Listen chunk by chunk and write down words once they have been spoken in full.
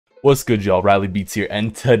What's good, y'all? Riley Beats here,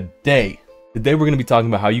 and today we're going to be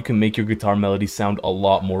talking about how you can make your guitar melody sound a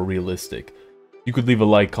lot more realistic. You could leave a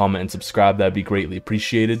like, comment, and subscribe. That'd be greatly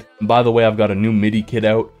appreciated. And by the way, I've got a new MIDI kit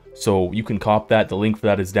out, so you can cop that. The link for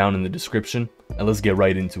that is down in the description, and let's get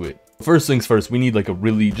right into it. First things first, we need like a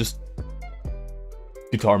really just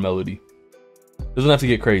guitar melody. Doesn't have to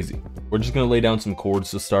get crazy. We're just going to lay down some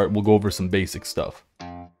chords to start. We'll go over some basic stuff.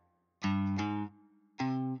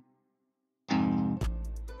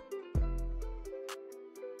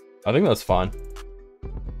 I think that's fine.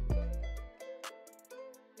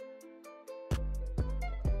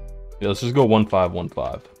 Yeah, let's just go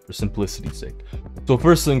 1-5-1-5 for simplicity's sake. So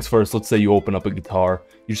first things first, let's say you open up a guitar.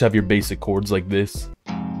 You just have your basic chords like this.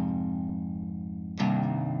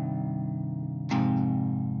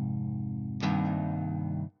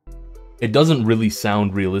 It doesn't really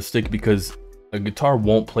sound realistic because a guitar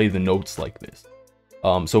won't play the notes like this.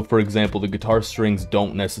 So for example, the guitar strings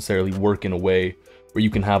don't necessarily work in a way where you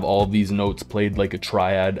can have all of these notes played like a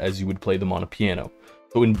triad as you would play them on a piano.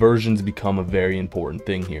 So inversions become a very important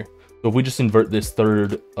thing here. So if we just invert this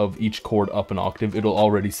third of each chord up an octave, it'll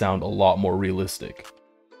already sound a lot more realistic.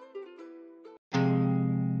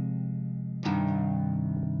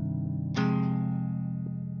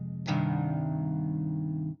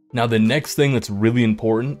 Now the next thing that's really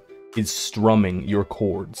important is strumming your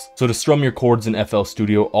chords. So to strum your chords in FL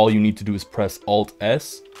Studio, all you need to do is press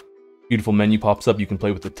Alt-S. Beautiful menu pops up. You can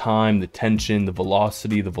play with the time, the tension, the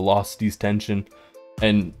velocity's tension,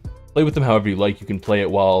 and play with them however you like. You can play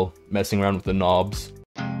it while messing around with the knobs.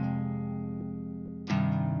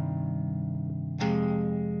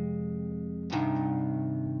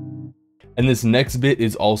 And this next bit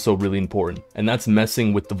is also really important, and that's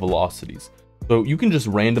messing with the velocities. So you can just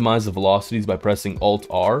randomize the velocities by pressing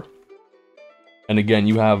Alt-R. And again,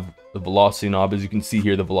 you have the velocity knob. As you can see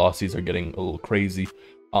here, the velocities are getting a little crazy.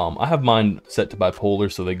 I have mine set to bipolar,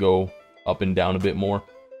 so they go up and down a bit more.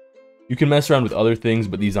 You can mess around with other things,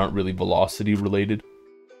 but these aren't really velocity related.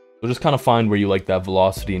 So just kind of find where you like that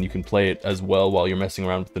velocity, and you can play it as well while you're messing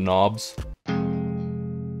around with the knobs.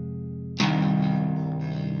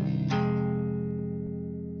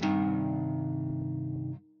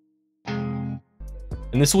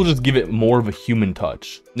 And this will just give it more of a human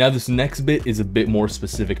touch. Now this next bit is a bit more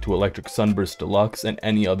specific to Electric Sunburst Deluxe and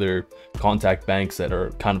any other Kontakt banks that are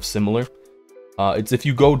kind of similar. It's if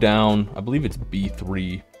you go down, I believe it's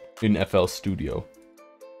B3 in FL Studio.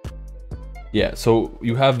 Yeah, so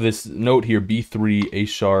you have this note here, B3, A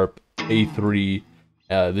sharp, A3,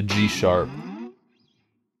 the G sharp.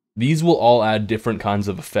 These will all add different kinds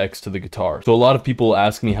of effects to the guitar. So a lot of people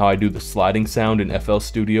ask me how I do the sliding sound in FL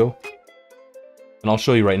Studio. And I'll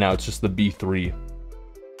show you right now, it's just the B3.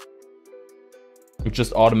 It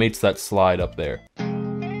just automates that slide up there.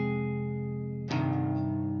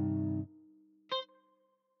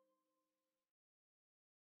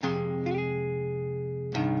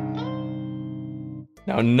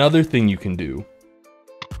 Now another thing you can do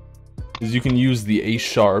is you can use the A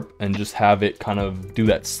sharp and just have it kind of do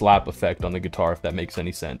that slap effect on the guitar, if that makes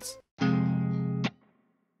any sense.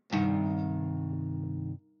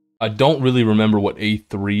 I don't really remember what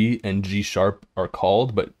A3 and G sharp are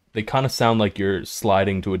called, but they kind of sound like you're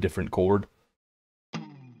sliding to a different chord.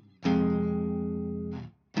 And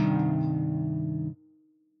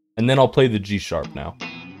then I'll play the G sharp now.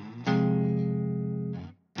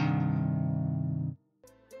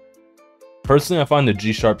 Personally, I find the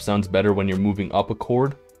G sharp sounds better when you're moving up a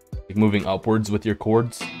chord, like moving upwards with your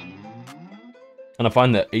chords. And I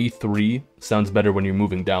find that A3 sounds better when you're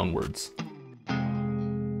moving downwards.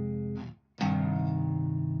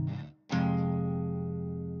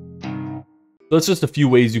 That's just a few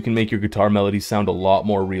ways you can make your guitar melody sound a lot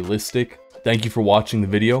more realistic. Thank you for watching the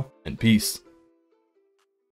video, and peace.